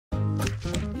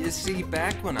see,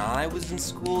 back when I was in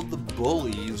school, the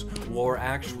bullies wore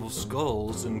actual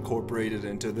skulls incorporated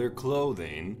into their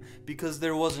clothing because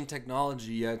there wasn't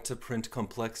technology yet to print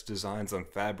complex designs on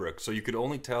fabric, so you could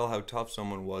only tell how tough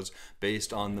someone was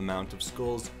based on the amount of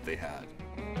skulls they had.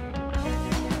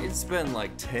 It's been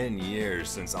like 10 years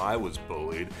since I was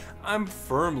bullied. I'm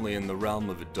firmly in the realm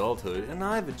of adulthood, and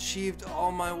I've achieved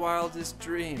all my wildest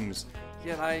dreams.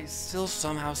 Yet I still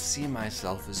somehow see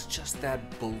myself as just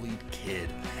that bullied kid,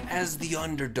 as the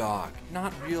underdog,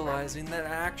 not realizing that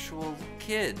actual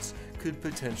kids could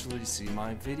potentially see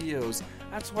my videos.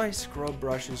 That's why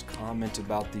Scrubbrush's comment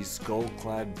about these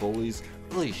skull-clad bullies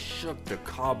really shook the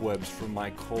cobwebs from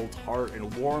my cold heart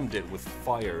and warmed it with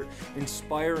fire,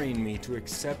 inspiring me to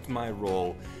accept my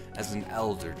role as an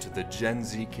elder to the Gen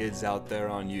Z kids out there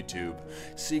on YouTube,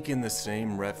 seeking the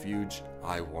same refuge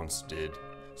I once did.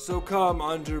 So come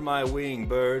under my wing,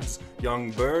 birds.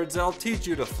 Young birds, I'll teach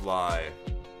you to fly.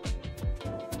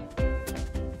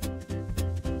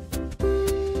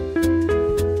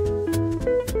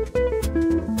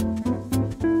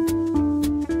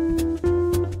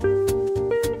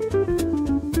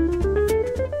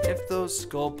 If those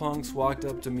skull punks walked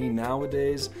up to me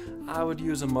nowadays, I would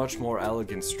use a much more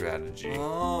elegant strategy.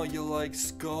 Oh, you like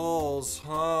skulls,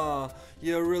 huh?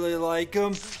 You really like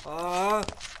them? Stop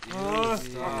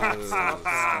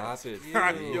it.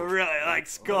 You really like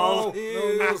skulls?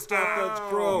 No, stop, that's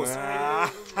gross.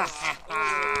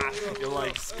 You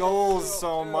like skulls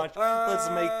so much, let's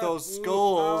make those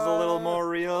skulls a little more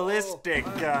realistic.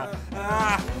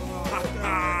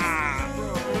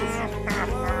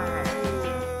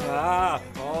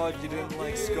 Oh, if you didn't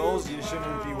like skulls, you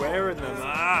shouldn't be wearing them.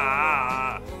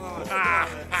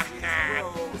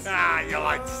 You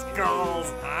like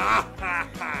skulls.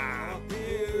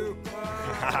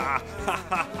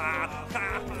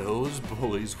 Those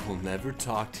bullies will never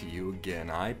talk to you again,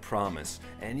 I promise.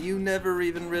 And you never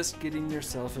even risk getting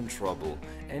yourself in trouble.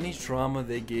 Any trauma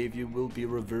they gave you will be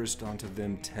reversed onto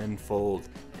them tenfold.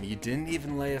 And you didn't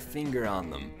even lay a finger on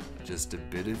them, just a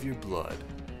bit of your blood.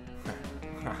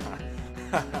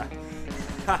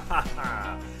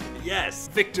 Yes,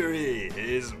 victory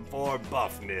is for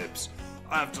Buff Nips.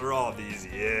 After all these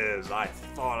years, I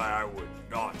thought I would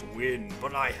not win,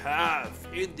 but I have,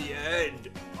 in the end.